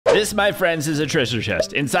This, my friends, is a treasure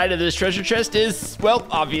chest. Inside of this treasure chest is, well,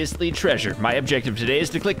 obviously treasure. My objective today is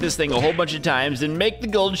to click this thing a whole bunch of times and make the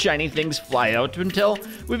gold shiny things fly out until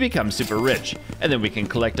we become super rich. And then we can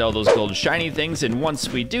collect all those gold shiny things, and once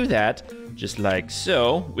we do that, just like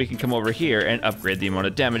so, we can come over here and upgrade the amount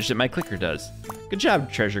of damage that my clicker does. Good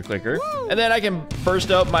job, treasure clicker. And then I can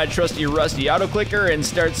burst out my trusty rusty auto clicker and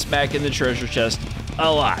start smacking the treasure chest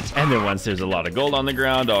a lot. And then once there's a lot of gold on the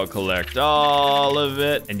ground, I'll collect all of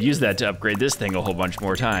it and use that to upgrade this thing a whole bunch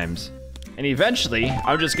more times. And eventually,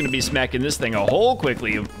 I'm just gonna be smacking this thing a whole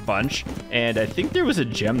quickly bunch. And I think there was a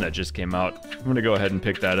gem that just came out. I'm gonna go ahead and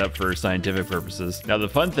pick that up for scientific purposes. Now the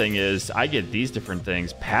fun thing is, I get these different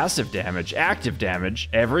things. Passive damage, active damage.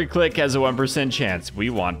 Every click has a 1% chance. We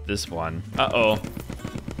want this one. Uh-oh.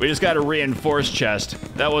 We just got a reinforced chest.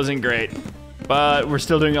 That wasn't great. But we're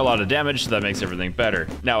still doing a lot of damage, so that makes everything better.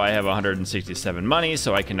 Now I have 167 money,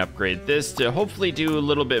 so I can upgrade this to hopefully do a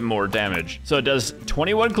little bit more damage. So it does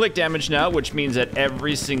 21 click damage now, which means that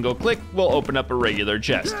every single click will open up a regular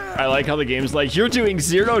chest. I like how the game's like, you're doing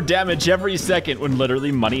 0 damage every second when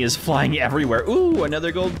literally money is flying everywhere. Ooh,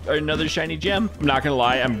 another shiny gem. I'm not gonna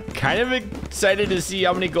lie, I'm kind of excited to see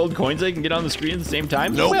how many gold coins I can get on the screen at the same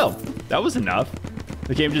time. Nope. Well, that was enough.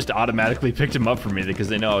 The game just automatically picked him up for me because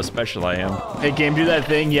they know how special I am. Hey game, do that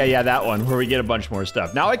thing. Yeah, that one where we get a bunch more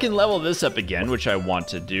stuff. Now I can level this up again, which I want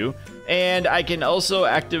to do. And I can also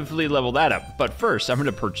actively level that up. But first, I'm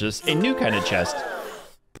gonna purchase a new kind of chest.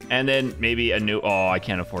 And then maybe a new, oh, I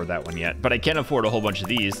can't afford that one yet. But I can afford a whole bunch of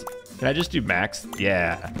these. Can I just do max?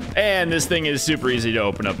 Yeah. And this thing is super easy to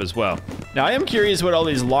open up as well. Now I am curious what all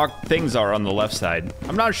these locked things are on the left side.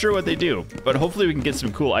 I'm not sure what they do, but hopefully we can get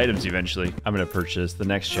some cool items eventually. I'm gonna purchase the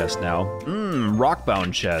next chest now.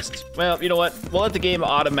 Rockbound chest. Well, you know what? We'll let the game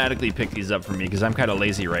automatically pick these up for me because I'm kind of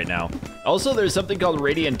lazy right now. Also, there's something called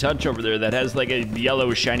Radiant Touch over there that has like a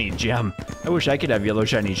yellow shiny gem. I wish I could have yellow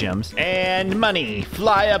shiny gems. And money.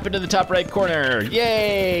 Fly up into the top right corner.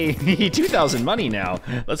 Yay! 2,000 money now.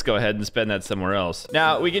 Let's go ahead and spend that somewhere else.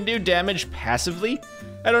 Now, we can do damage passively.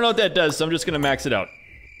 I don't know what that does, so I'm just gonna max it out.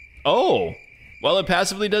 Oh, well, it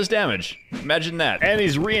passively does damage. Imagine that. And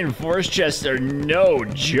these reinforced chests are no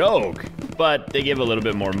joke, but they give a little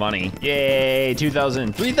bit more money. Yay,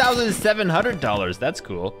 $3,700. That's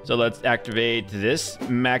cool. So let's activate this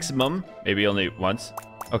maximum, maybe only once.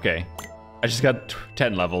 Okay, I just got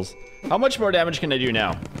 10 levels. How much more damage can I do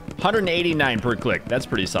now? 189 per click, that's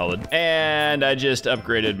pretty solid. And I just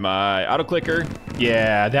upgraded my auto clicker.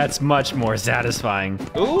 Yeah, that's much more satisfying.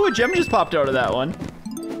 Ooh, a gem just popped out of that one.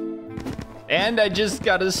 And I just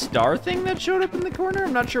got a star thing that showed up in the corner.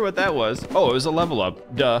 I'm not sure what that was. Oh, it was a level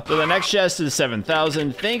up, duh. So the next chest is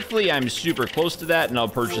 7,000. Thankfully, I'm super close to that and I'll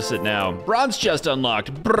purchase it now. Bronze chest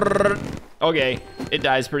unlocked. Brrr. Okay, it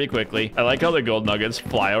dies pretty quickly. I like how the gold nuggets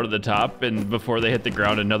fly out of the top, and before they hit the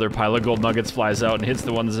ground, another pile of gold nuggets flies out and hits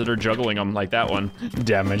the ones that are juggling them, like that one.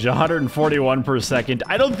 Damage, 141 per second.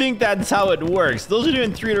 I don't think that's how it works. Those are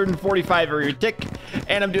doing 345 every tick,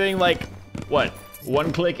 and I'm doing like, what,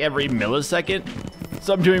 1 click every millisecond?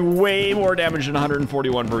 So I'm doing way more damage than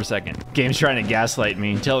 141 per second. Game's trying to gaslight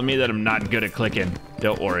me, telling me that I'm not good at clicking.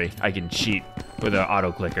 Don't worry, I can cheat with an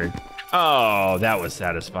auto clicker. Oh, that was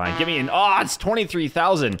satisfying. Give me an, oh, it's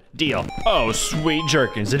 23,000. Deal. Oh, sweet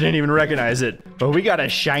jerkins. I didn't even recognize it. But we got a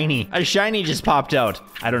shiny. A shiny just popped out.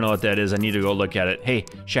 I don't know what that is. I need to go look at it. Hey,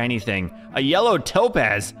 shiny thing. A yellow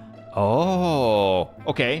topaz. Oh,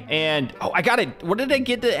 okay. And, oh, I got it. What did I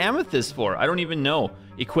get the amethyst for? I don't even know.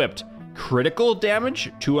 Equipped. Critical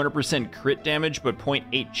damage, 200% crit damage, but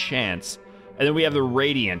 0.8 chance. And then we have the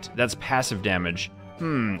radiant. That's passive damage.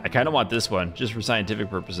 I kind of want this one, just for scientific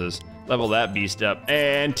purposes. Level that beast up,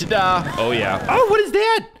 and ta-da! Oh yeah. Oh, what is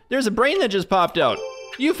that? There's a brain that just popped out.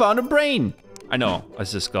 You found a brain. I know,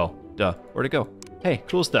 it's a skull. Duh, where'd it go? Hey,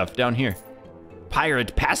 cool stuff down here.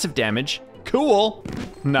 Pirate, passive damage. Cool.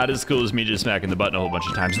 Not as cool as me just smacking the button a whole bunch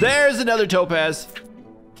of times. There's another topaz.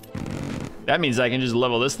 That means I can just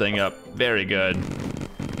level this thing up. Very good.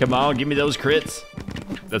 Come on, give me those crits.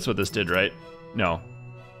 That's what this did, right? No.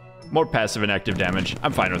 More passive and active damage.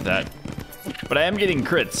 I'm fine with that. But I am getting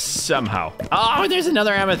crits somehow. Oh, there's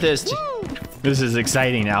another amethyst. Woo! This is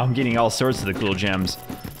exciting now. I'm getting all sorts of the cool gems.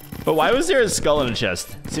 But why was there a skull in a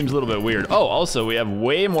chest? Seems a little bit weird. Oh, also, we have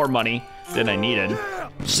way more money than I needed.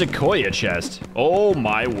 Sequoia chest. Oh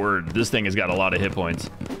my word. This thing has got a lot of hit points.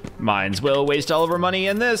 Mines will waste all of our money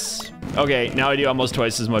in this. Okay, now I do almost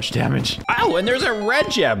twice as much damage. Oh, and there's a red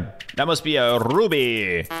gem. That must be a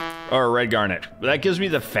ruby or a red garnet. That gives me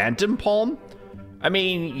the phantom palm. I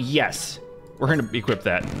mean, yes, we're gonna equip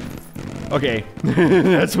that. Okay,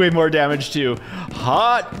 that's way more damage too.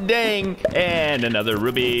 Hot dang. And another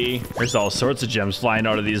ruby. There's all sorts of gems flying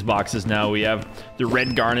out of these boxes now. We have the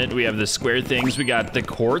red garnet. We have the square things. We got the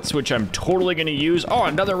quartz, which I'm totally gonna use. Oh,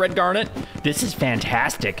 another red garnet. This is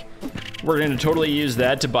fantastic. We're gonna totally use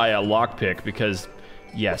that to buy a lockpick because,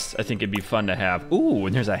 yes, I think it'd be fun to have. Ooh,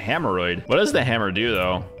 and there's a hammeroid. What does the hammer do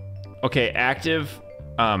though? Okay, active,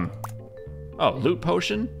 oh, loot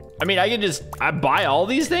potion? I mean, I buy all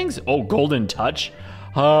these things? Oh, golden touch.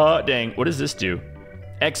 Dang, what does this do?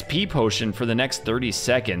 XP potion for the next 30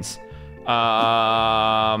 seconds. Okay,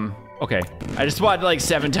 I just bought like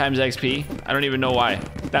 7 times XP. I don't even know why.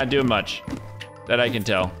 Not doing much, that I can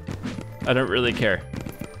tell. I don't really care.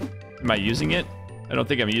 Am I using it? I don't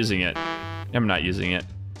think I'm using it. I'm not using it.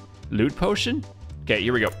 Loot potion? Okay,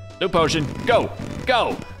 here we go. Loot potion, go,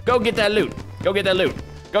 go, go get that loot. Go get that loot.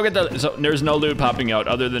 Go get the, so there's no loot popping out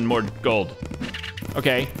other than more gold.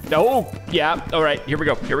 Okay, oh, yeah, all right, here we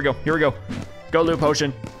go, here we go, here we go. Go loot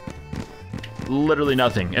potion. Literally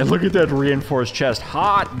nothing. And look at that reinforced chest.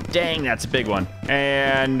 Hot dang, that's a big one.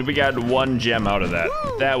 And we got 1 gem out of that.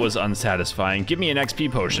 That was unsatisfying. Give me an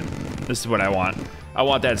XP potion. This is what I want. I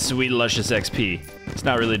want that sweet, luscious XP. It's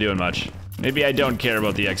not really doing much. Maybe I don't care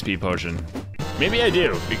about the XP potion. Maybe I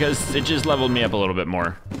do, because it just leveled me up a little bit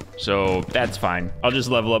more. So that's fine. I'll just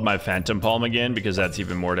level up my Phantom Palm again because that's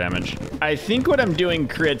even more damage. I think what I'm doing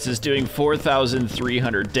crits is doing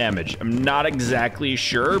 4,300 damage. I'm not exactly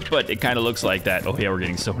sure, but it kind of looks like that. Oh yeah, we're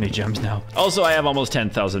getting so many gems now. Also, I have almost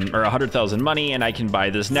 10,000 or 100,000 money and I can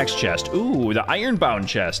buy this next chest. Ooh, the Ironbound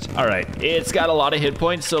chest. All right, it's got a lot of hit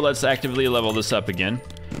points, so let's actively level this up again.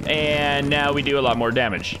 And now we do a lot more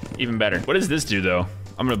damage. Even better. What does this do though?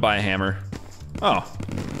 I'm gonna buy a hammer. Oh,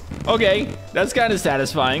 okay, that's kind of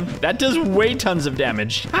satisfying. That does way tons of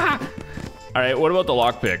damage. All right, what about the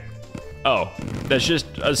lockpick? Oh, that's just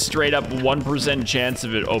a straight up 1% chance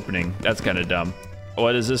of it opening. That's kind of dumb.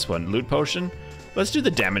 What is this one? Loot potion? Let's do the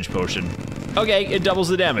damage potion. Okay, it doubles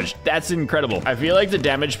the damage. That's incredible. I feel like the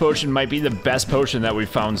damage potion might be the best potion that we've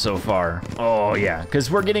found so far. Oh yeah, because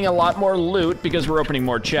we're getting a lot more loot because we're opening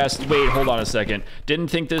more chests. Wait, hold on a second. Didn't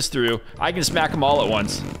think this through. I can smack them all at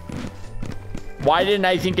once. Why didn't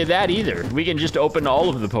I think of that either? We can just open all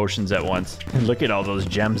of the potions at once. And look at all those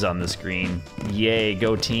gems on the screen. Yay,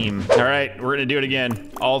 go team. All right, we're gonna do it again.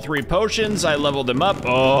 All 3 potions, I leveled them up.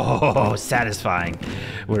 Oh, satisfying.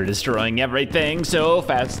 We're destroying everything so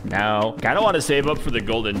fast now. Kinda wanna save up for the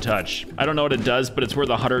golden touch. I don't know what it does, but it's worth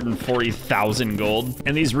 140,000 gold.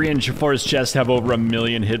 And these reinforced chests have over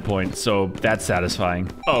 1,000,000 hit points, so that's satisfying.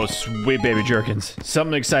 Oh, sweet baby jerkins.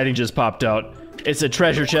 Something exciting just popped out. It's a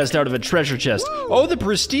treasure chest out of a treasure chest. Oh, the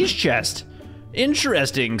prestige chest.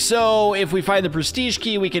 Interesting. So if we find the prestige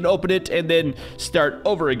key, we can open it and then start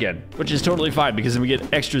over again, which is totally fine because then we get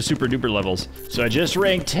extra super duper levels. So I just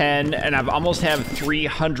ranked 10 and I've almost have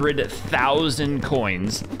 300,000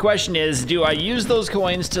 coins. The question is, do I use those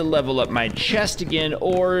coins to level up my chest again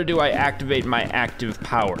or do I activate my active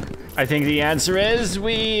power? I think the answer is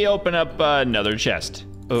we open up another chest.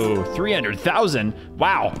 Oh, 300,000.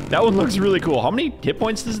 Wow, that one looks really cool. How many hit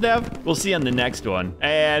points does it have? We'll see on the next one.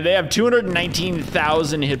 And they have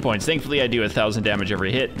 219,000 hit points. Thankfully, I do 1,000 damage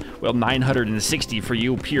every hit. Well, 960 for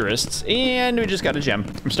you purists. And we just got a gem.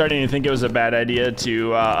 I'm starting to think it was a bad idea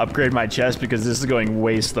to upgrade my chest because this is going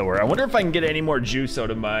way slower. I wonder if I can get any more juice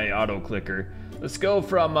out of my auto clicker. Let's go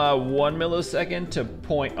from 1 millisecond to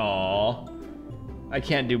point. Aw, I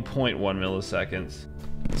can't do 0.1 milliseconds.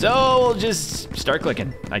 So we'll just start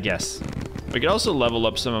clicking, I guess. We could also level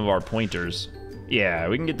up some of our pointers. Yeah,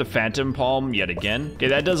 we can get the Phantom Palm yet again. Okay,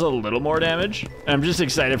 that does a little more damage. I'm just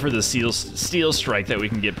excited for the steel strike that we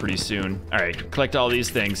can get pretty soon. All right, collect all these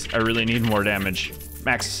things. I really need more damage.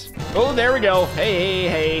 Max. Oh, there we go. Hey,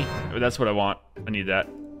 hey, hey. That's what I want. I need that.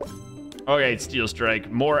 Okay, steel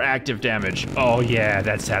strike, more active damage. Oh yeah,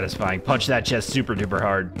 that's satisfying. Punch that chest super duper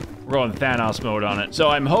hard. We're going Thanos mode on it. So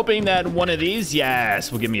I'm hoping that one of these,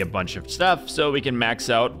 yes, will give me a bunch of stuff so we can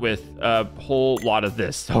max out with a whole lot of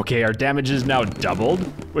this. Okay, our damage is now doubled,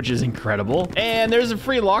 which is incredible. And there's a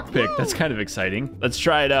free lockpick. That's kind of exciting. Let's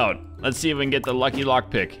try it out. Let's see if we can get the lucky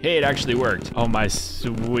lockpick. Hey, it actually worked. Oh, my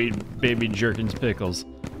sweet baby jerkins pickles.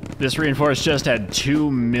 This reinforced chest had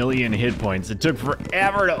 2,000,000 hit points. It took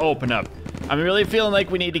forever to open up. I'm really feeling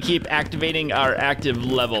like we need to keep activating our active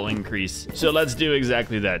level increase. So let's do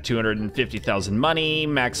exactly that. 250,000 money,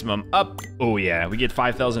 maximum up. Oh yeah, we get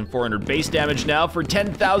 5,400 base damage now for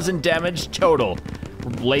 10,000 damage total.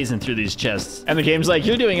 We're blazing through these chests. And the game's like,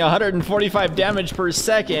 you're doing 145 damage per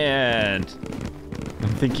second. I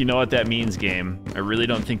don't think you know what that means, game. I really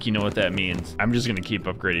don't think you know what that means. I'm just gonna keep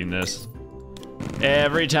upgrading this.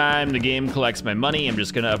 Every time the game collects my money, I'm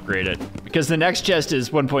just gonna upgrade it. Because the next chest is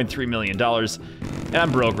 $1.3 million, and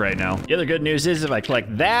I'm broke right now. The other good news is if I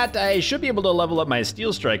collect that, I should be able to level up my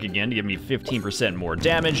Steel Strike again to give me 15% more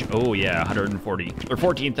damage. Oh yeah, 140, or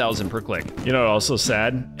 14,000 per click. You know what also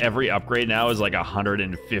sad? Every upgrade now is like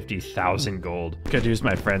 150,000 gold. Good news,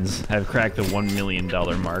 my friends. I've cracked the $1 million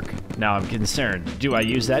mark. Now I'm concerned. Do I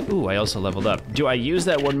use that? Ooh, I also leveled up. Do I use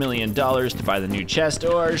that $1 million to buy the new chest,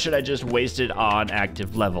 or should I just waste it on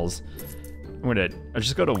active levels? I'll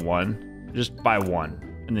just go to 1. Just buy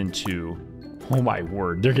 1, and then 2. Oh my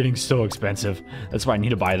word, they're getting so expensive. That's why I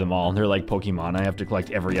need to buy them all. They're like Pokemon. I have to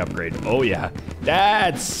collect every upgrade. Oh yeah,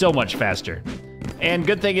 that's so much faster. And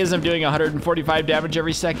good thing is I'm doing 145 damage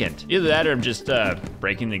every second. Either that or I'm just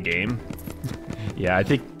breaking the game. Yeah, I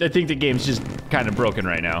think the game's just kind of broken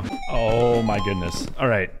right now. Oh my goodness. All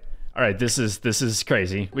right, this is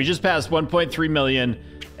crazy. We just passed 1.3 million.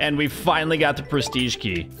 And we finally got the prestige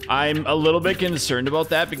key. I'm a little bit concerned about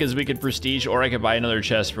that because we could prestige or I could buy another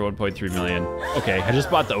chest for 1.3 million. Okay, I just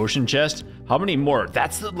bought the ocean chest. How many more?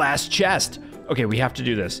 That's the last chest. Okay, we have to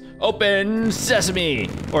do this. Open sesame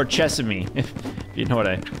or chesame, if you know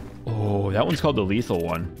what oh, that one's called the lethal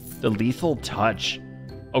one. The lethal touch.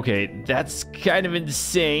 Okay, that's kind of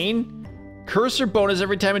insane. Cursor bonus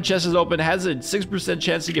every time a chest is open has a 6%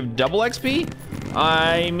 chance to give double XP?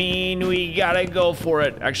 I mean, we gotta go for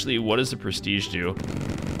it. Actually, what does the prestige do?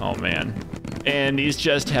 Oh man. And these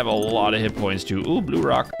chests have a lot of hit points too. Ooh, blue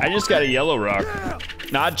rock. I just got a yellow rock.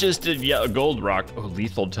 Not just a gold rock. Oh,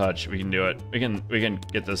 lethal touch. We can do it. We can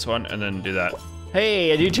get this one and then do that.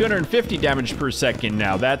 Hey, I do 250 damage per second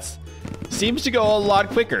now. That's seems to go a lot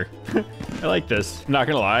quicker. I like this. I'm not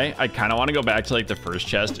gonna lie, I kind of want to go back to like the first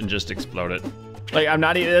chest and just explode it. Like I'm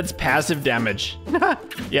not even, that's passive damage.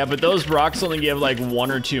 Yeah, but those rocks only give like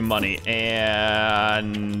 1 or 2 money,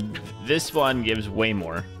 and this one gives way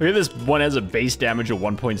more. Look at this one has a base damage of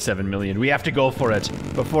 1.7 million. We have to go for it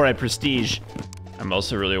before I prestige. I'm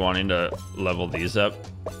also really wanting to level these up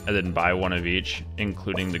and then buy one of each,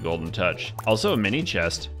 including the golden touch. Also a mini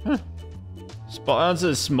chest. Spawns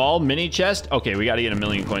a small mini chest. Okay, we gotta get 1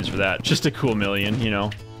 million coins for that. Just a cool million, you know,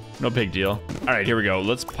 no big deal. All right, here we go.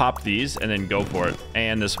 Let's pop these and then go for it.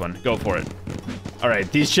 And this one, go for it. All right,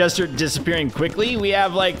 these chests are disappearing quickly. We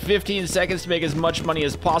have like 15 seconds to make as much money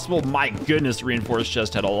as possible. My goodness, reinforced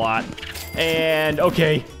chest had a lot. And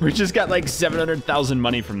okay, we just got like 700,000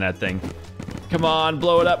 money from that thing. Come on,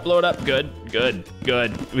 blow it up, blow it up. Good, good,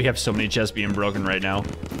 good. We have so many chests being broken right now.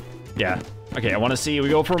 Yeah. Okay, I want to see, we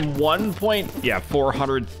go from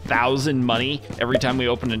 400,000 money every time we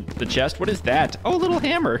open the chest. What is that? Oh, a little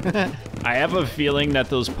hammer. I have a feeling that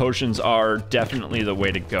those potions are definitely the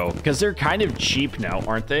way to go because they're kind of cheap now,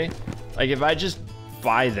 aren't they? Like if I just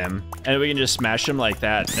buy them and we can just smash them like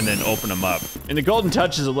that and then open them up. And the golden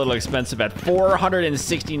touch is a little expensive at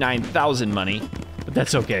 469,000 money, but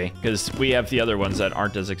that's okay because we have the other ones that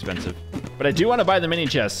aren't as expensive. But I do want to buy the mini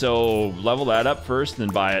chest, so level that up first and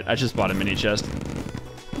then buy it. I just bought a mini chest.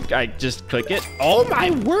 I just click it. Oh my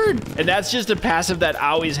word! And that's just a passive that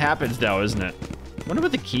always happens now, isn't it? I wonder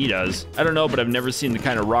what the key does. I don't know, but I've never seen the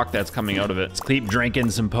kind of rock that's coming out of it. Let's keep drinking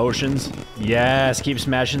some potions. Yes, keep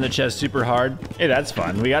smashing the chest super hard. Hey, that's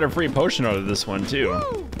fun. We got a free potion out of this one too.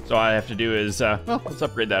 Woo! So all I have to do is, well, let's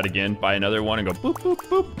upgrade that again, buy another one and go boop, boop,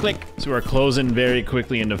 boop, click. So we're closing very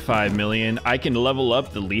quickly into 5 million. I can level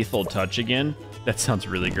up the lethal touch again. That sounds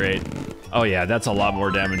really great. Oh yeah, that's a lot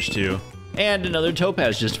more damage too. And another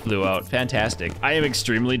topaz just flew out. Fantastic. I am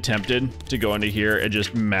extremely tempted to go into here and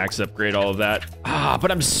just max upgrade all of that.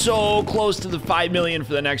 But I'm so close to the 5 million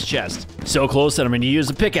for the next chest. So close that I'm gonna use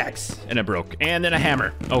a pickaxe. And it broke. And then a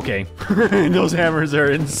hammer. Okay. Those hammers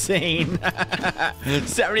are insane.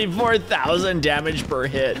 74,000 damage per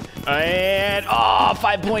hit. And,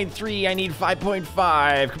 5.3. I need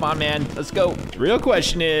 5.5. Come on, man. Let's go. The real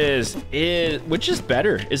question is which is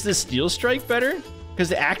better? Is the Steel Strike better? Because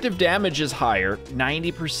the active damage is higher,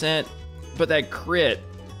 90%, but that crit,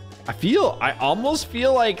 I almost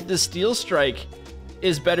feel like the Steel Strike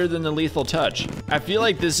is better than the Lethal Touch. I feel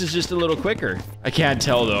like this is just a little quicker. I can't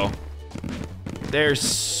tell though. They're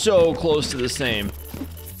so close to the same.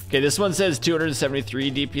 Okay, this one says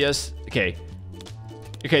 273 DPS.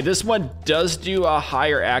 Okay, this one does do a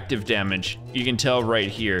higher active damage. You can tell right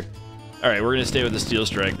here. All right, we're gonna stay with the Steel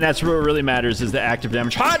Strike. That's what really matters is the active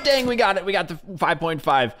damage. Hot dang, we got it. We got the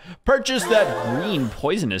 5.5. Purchase that green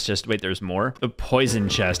poisonous chest. Wait, there's more. The poison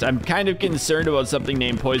chest. I'm kind of concerned about something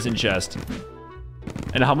named poison chest.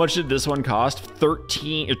 And how much did this one cost?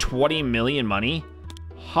 20 million money?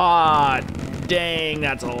 Hot dang,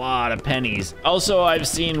 that's a lot of pennies. Also, I've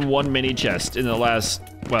seen one mini chest in the last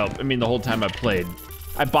Well, I mean, the whole time I've played.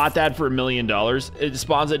 I bought that for $1 million. It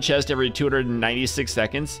spawns a chest every 296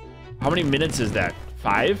 seconds. How many minutes is that?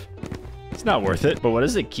 5? It's not worth it. But what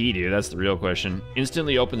does the key do? That's the real question.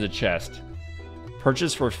 Instantly opens a chest.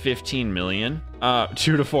 Purchase for 15 million.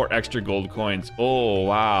 2 to 4 extra gold coins. Oh,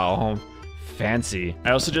 wow. Fancy.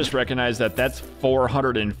 I also just recognized that that's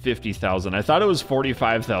 450,000. I thought it was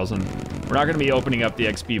 45,000. We're not going to be opening up the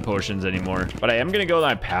XP potions anymore, but I am going to go with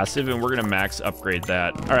my passive and we're going to max upgrade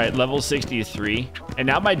that. All right, level 63. And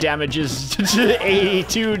now my damage is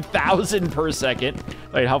 82,000 per second.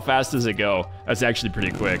 Wait, how fast does it go? That's actually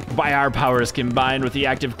pretty quick. By our powers combined with the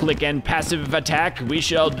active click and passive attack, we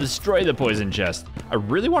shall destroy the poison chest. I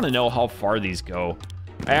really want to know how far these go.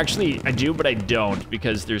 I do, but I don't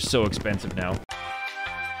because they're so expensive now.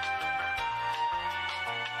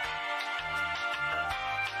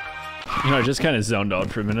 You know, I just kind of zoned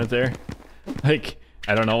out for a minute there. Like,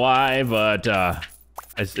 I don't know why, but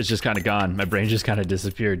it's just kind of gone. My brain just kind of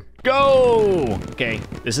disappeared. Go! Okay,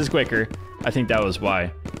 this is quicker. I think that was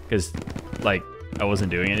why. Because, like, I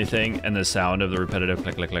wasn't doing anything, and the sound of the repetitive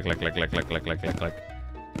click, click, click, click, click, click, click, click, click, click, click.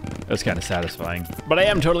 It was kind of satisfying. But I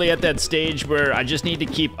am totally at that stage where I just need to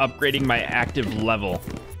keep upgrading my active level,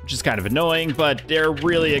 which is kind of annoying, but they're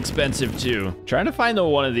really expensive too. Trying to find the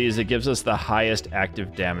one of these that gives us the highest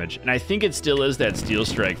active damage. And I think it still is that Steel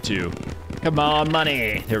Strike too. Come on,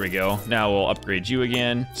 money. There we go. Now we'll upgrade you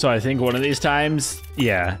again. So I think one of these times,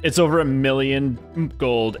 yeah, it's over 1 million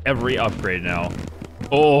gold every upgrade now.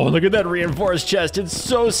 Oh, look at that reinforced chest. It's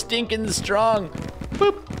so stinking strong.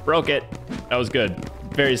 Boop, broke it. That was good.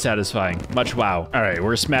 Very satisfying. Much wow. All right,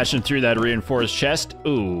 we're smashing through that reinforced chest.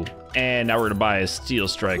 Ooh, and now we're gonna buy a Steel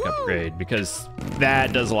Strike upgrade because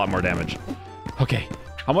that does a lot more damage. Okay,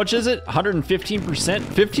 how much is it? 115%?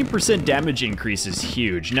 15% damage increase is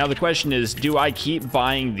huge. Now the question is, do I keep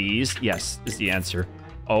buying these? Yes, is the answer.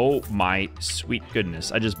 Oh my sweet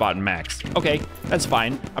goodness, I just bought max. Okay, that's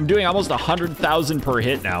fine. I'm doing almost 100,000 per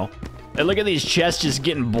hit now. And look at these chests just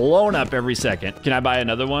getting blown up every second. Can I buy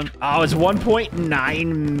another one? Oh, it's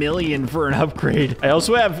 1.9 million for an upgrade. I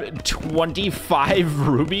also have 25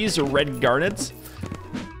 rubies or red garnets.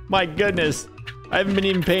 My goodness. I haven't been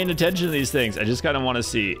even paying attention to these things. I just kind of want to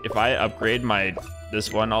see if I upgrade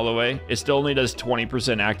this one all the way, it still only does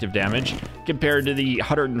 20% active damage compared to the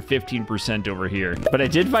 115% over here. But I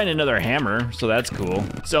did find another hammer, so that's cool.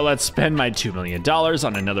 So let's spend my $2 million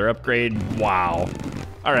on another upgrade. Wow.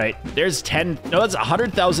 All right, there's that's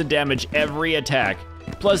 100,000 damage every attack,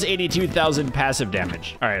 plus 82,000 passive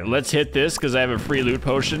damage. All right, let's hit this because I have a free loot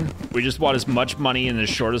potion. We just want as much money in the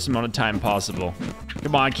shortest amount of time possible.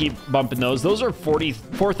 Come on, keep bumping those. Those are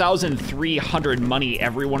 4,300 money,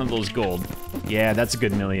 every one of those gold. Yeah, that's a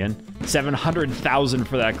good million. 700,000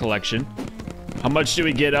 for that collection. How much do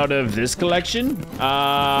we get out of this collection?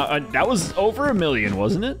 That was over 1 million,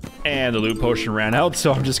 wasn't it? And the loot potion ran out,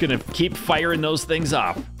 so I'm just gonna keep firing those things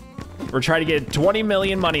off. We're trying to get 20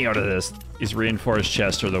 million money out of this. These reinforced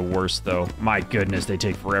chests are the worst though. My goodness, they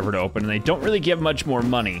take forever to open and they don't really give much more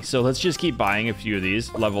money. So let's just keep buying a few of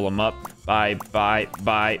these, level them up. Buy.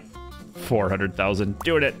 400,000,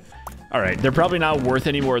 doing it. All right, they're probably not worth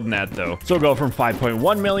any more than that though. So we'll go from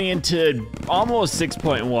 5.1 million to almost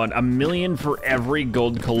 6.1, $1 million for every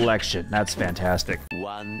gold collection. That's fantastic.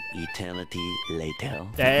 One eternity later.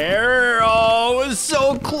 There, oh, it was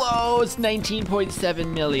so close.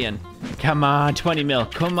 19.7 million. Come on, 20 mil.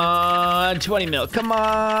 Come on, 20 mil. Come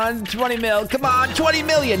on, 20 mil. Come on, 20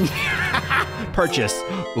 million. Purchase.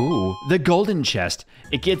 Ooh, the golden chest.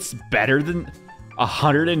 It gets better than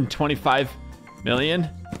 125 million.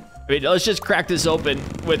 I mean, let's just crack this open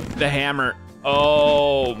with the hammer.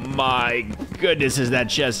 Oh my goodness, is that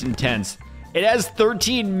chest intense. It has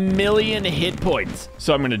 13 million hit points.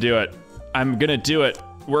 So I'm gonna do it. I'm gonna do it.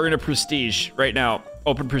 We're gonna prestige right now.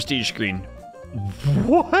 Open prestige screen.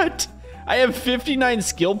 What? I have 59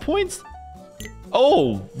 skill points?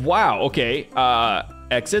 Oh, wow, okay.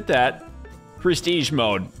 Exit that. Prestige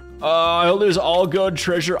mode. I'll lose all good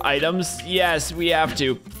treasure items. Yes, we have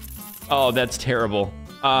to. Oh, that's terrible.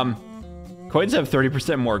 Coins have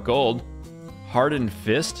 30% more gold. Hardened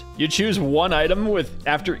fist. You choose one item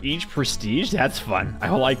after each prestige. That's fun. I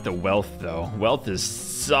like the wealth though. Wealth is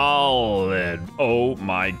solid. Oh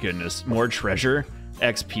my goodness. More treasure.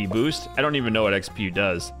 XP boost. I don't even know what XP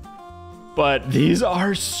does. But these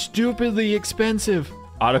are stupidly expensive.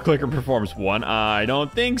 Auto clicker performs 1. I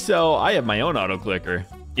don't think so. I have my own auto clicker.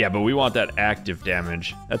 Yeah, but we want that active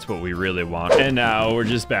damage. That's what we really want. And now we're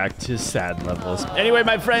just back to sad levels. Anyway,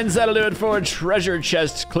 my friends, that'll do it for Treasure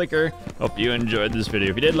Chest Clicker. Hope you enjoyed this video.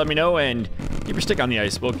 If you did, let me know, and keep your stick on the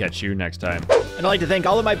ice. We'll catch you next time. And I'd like to thank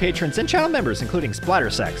all of my patrons and channel members, including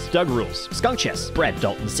Splattersex, Doug Rules, Skunk Chess, Brett,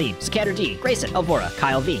 Dalton C, Scatter D, Grayson, Elvora,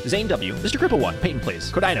 Kyle V, Zane W, Mr. Cripple 1, Peyton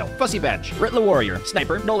Plays, Kodino, Fussy Bench, Ritla Warrior,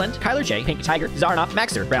 Sniper, Noland, Kyler J, Pink Tiger, Zarnoff,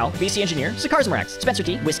 Maxer, Bral, VC Engineer, Sakarzamarax, Spencer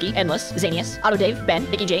T, Whiskey, Endless, Zanius, Auto Dave, Ben,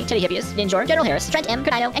 Nicky J, Teddy Hippias, Ninjor, General Harris, Trent M,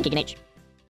 Kodino, and Keegan H.